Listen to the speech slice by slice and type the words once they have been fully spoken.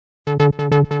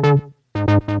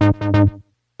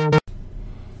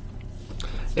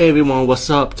Hey everyone, what's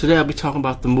up? Today I'll be talking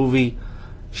about the movie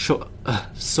Shallow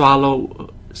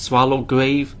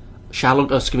Grave,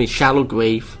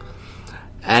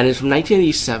 and it's from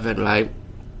 1987, right?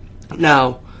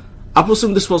 Now, I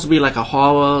presume this is supposed to be like a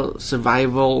horror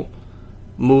survival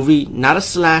movie, not a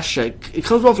slasher. It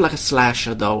comes off like a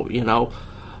slasher though,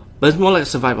 but it's more like a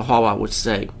survival horror, I would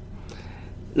say.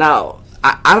 Now,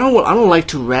 I don't like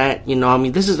to rant, I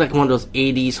mean, this is like one of those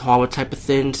 80s horror type of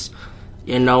things.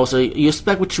 So you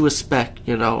expect what you expect,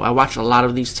 I watch a lot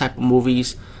of these type of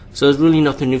movies, so there's really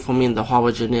nothing new for me in the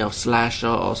horror genre of slasher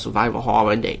or survival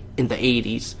horror in the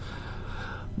 80s.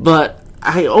 But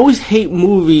I always hate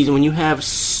movies when you have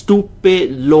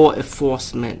stupid law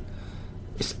enforcement,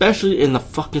 especially in the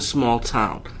fucking small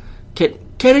town. Can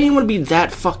anyone be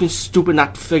that fucking stupid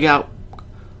not to figure out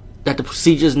that the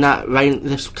procedure is not right in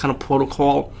this kind of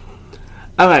protocol?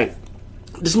 Alright,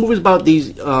 this movie is about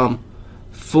these,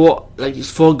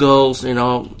 these four girls, they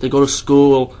go to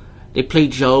school, they play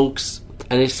jokes,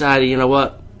 and they decide,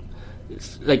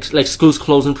 like school's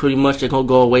closing pretty much, they're gonna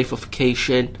go away for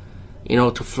vacation,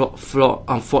 to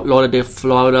Fort Lauderdale,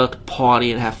 Florida, to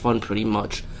party and have fun pretty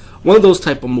much. One of those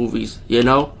type of movies,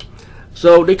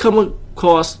 So they come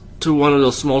across to one of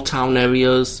those small town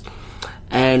areas,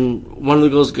 and one of the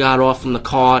girls got off from the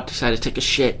car, decided to take a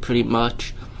shit pretty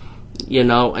much,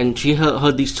 and she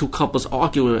heard these two couples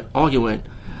arguing.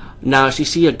 Now, she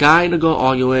see a guy and a girl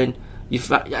arguing.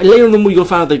 Later in the movie, you'll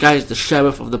find out the guy is the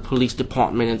sheriff of the police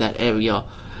department in that area.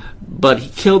 But he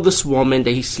killed this woman that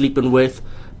he's sleeping with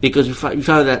because you found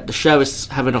out that the sheriff's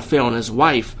having an affair on his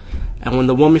wife. And when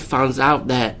the woman finds out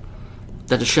that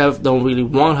the sheriff don't really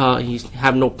want her, he's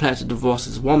have no plans to divorce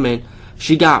his woman,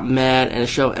 she got mad and the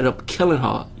sheriff ended up killing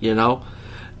her,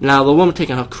 Now, the woman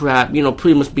taking her crap,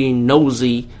 pretty much being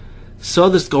nosy, saw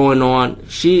this going on.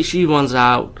 She runs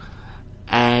out.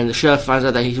 And the sheriff finds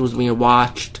out that he was being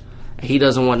watched, and he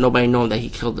doesn't want nobody knowing that he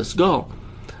killed this girl.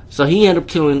 So he ended up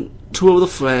killing two of the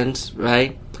friends,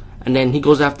 right? And then he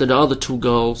goes after the other two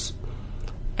girls,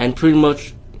 and pretty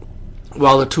much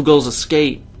while the two girls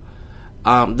escape,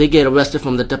 they get arrested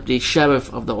from the deputy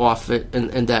sheriff of the office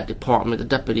in that department, the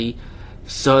deputy.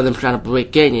 So them trying to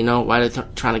break in, while they're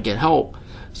trying to get help.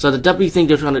 So the deputy think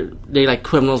they like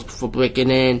criminals for breaking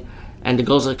in, and the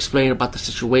girls are explaining about the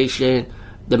situation.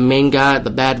 The main guy, the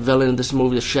bad villain in this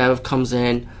movie, the sheriff, comes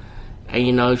in and,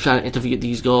 he's trying to interview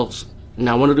these girls.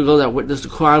 Now, one of the girls that witnessed the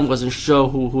crime wasn't sure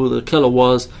who the killer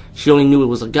was. She only knew it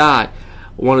was a guy.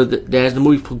 As the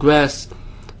movie progressed,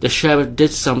 the sheriff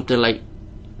did something like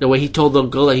the way he told the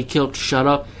girl that he killed to shut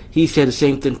up. He said the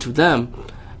same thing to them.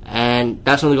 And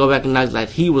that's when the girl recognized that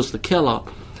he was the killer.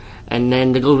 And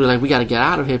then the girls were like, we got to get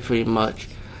out of here pretty much.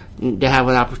 They have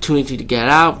an opportunity to get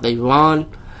out. They run.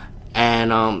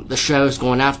 And the sheriff's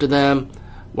going after them,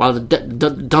 while the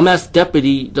dumbass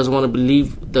deputy doesn't want to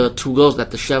believe the two girls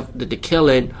that the sheriff did the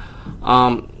killing.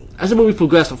 As the movie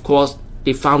progressed, of course,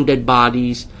 they found dead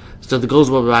bodies, so the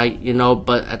girls were right,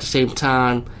 but at the same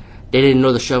time, they didn't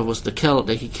know the sheriff was the killer,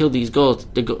 that he killed these girls.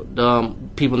 The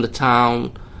people in the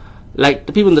town,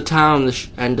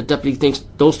 and the deputy thinks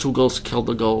those two girls killed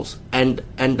the girls, and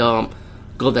girl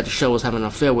that the sheriff was having an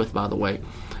affair with, by the way.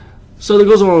 So the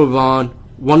girls are on the run.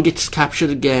 One gets captured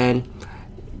again,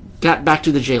 got back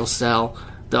to the jail cell.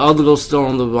 The other girl's still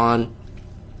on the run,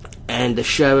 and the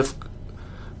sheriff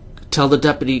tell the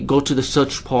deputy go to the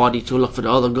search party to look for the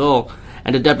other girl.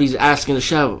 And the deputy's asking the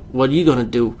sheriff, "What are you gonna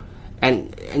do?"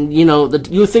 And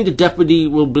you think the deputy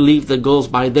will believe the girls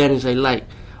by then and say, like,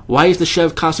 why is the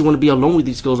sheriff constantly want to be alone with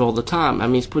these girls all the time? I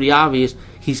mean, it's pretty obvious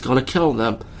he's gonna kill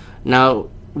them. Now,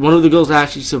 one of the girls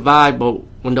actually survived, but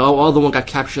when the other one got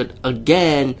captured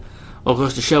again, of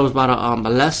course, the sheriff was about to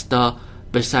molest her,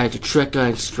 but decided to trick her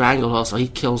and strangle her, so he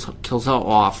kills her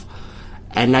off.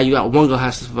 And now you got one girl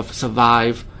has to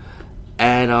survive,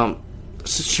 and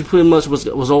so she pretty much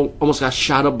almost got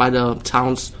shot up by the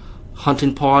town's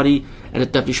hunting party, and the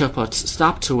deputy sheriff put a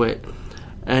stop to it.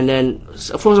 And then,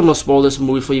 of course, I'm gonna spoil this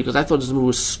movie for you because I thought this movie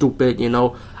was stupid.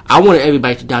 I wanted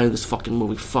everybody to die in this fucking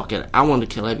movie. Fuck it, I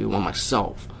wanted to kill everyone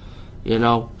myself.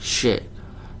 Shit.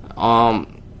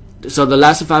 So the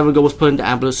last survivor girl was put in the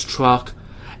ambulance truck,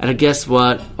 and guess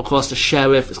what? Of course, the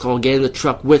sheriff is going to get in the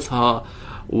truck with her,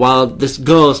 while this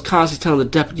girl is constantly telling the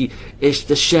deputy it's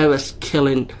the sheriff's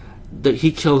killing.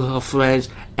 He killed her friends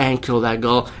and killed that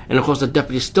girl, and of course the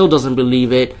deputy still doesn't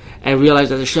believe it and realizes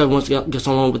that the sheriff wants to get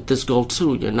along with this girl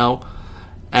too,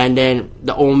 And then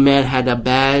the old man had a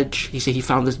badge. He said he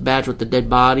found this badge with the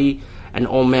dead body, and the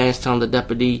old man is telling the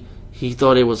deputy he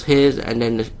thought it was his, and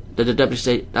then the deputy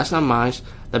said, "That's not mine.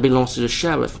 That belongs to the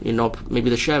sheriff, maybe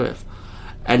the sheriff."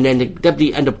 And then the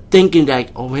deputy ended up thinking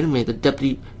that, oh, wait a minute, the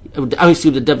deputy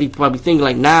Obviously, the deputy probably thinking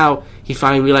like now he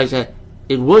finally realized that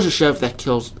it was the sheriff that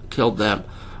killed them.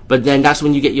 But then that's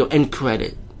when you get your end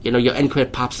credit. You know, your end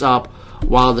credit pops up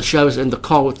while the sheriff's in the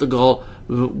car with the girl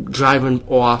driving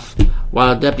off,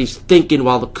 while the deputy's thinking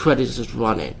while the credits is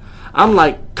running. I'm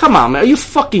like, come on, man, are you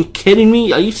fucking kidding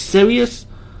me? Are you serious?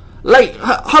 Like,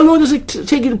 how long does it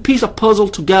take you to piece a puzzle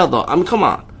together? I mean, come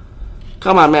on,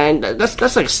 man.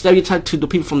 That's like a stereotype to the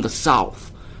people from the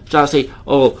South, trying to say,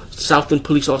 oh, Southern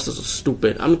police officers are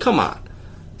stupid. I mean, come on.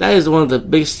 That is one of the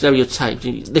biggest stereotypes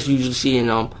that you usually see in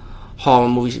horror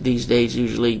movies these days,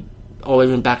 usually, or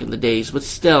even back in the days. But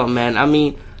still, man, I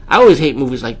mean, I always hate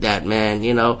movies like that, man.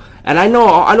 You know, and I know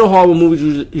horror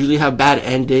movies usually have bad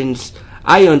endings.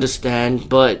 I understand,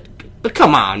 but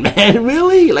come on, man,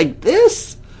 really? Like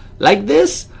this?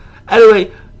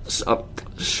 Anyway,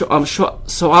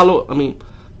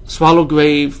 Swallow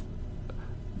Grave.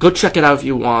 Go check it out if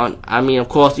you want. I mean, of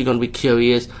course, you're gonna be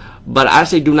curious, but I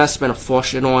say do not spend a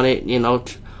fortune on it. You know,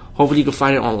 hopefully you can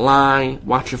find it online,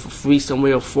 watch it for free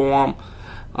somewhere or form.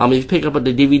 If you pick up the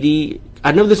DVD,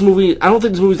 I know this movie. I don't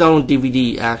think this movie's out on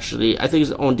DVD. Actually, I think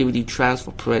it's on DVD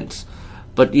transfer prints.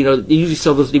 But you know, they usually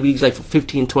sell those DVDs like for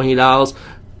 $15, $20.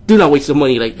 Do not waste your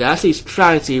money like that. I say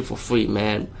try and see it for free,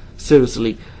 man.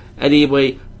 Seriously.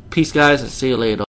 Anyway, peace, guys, and see you later.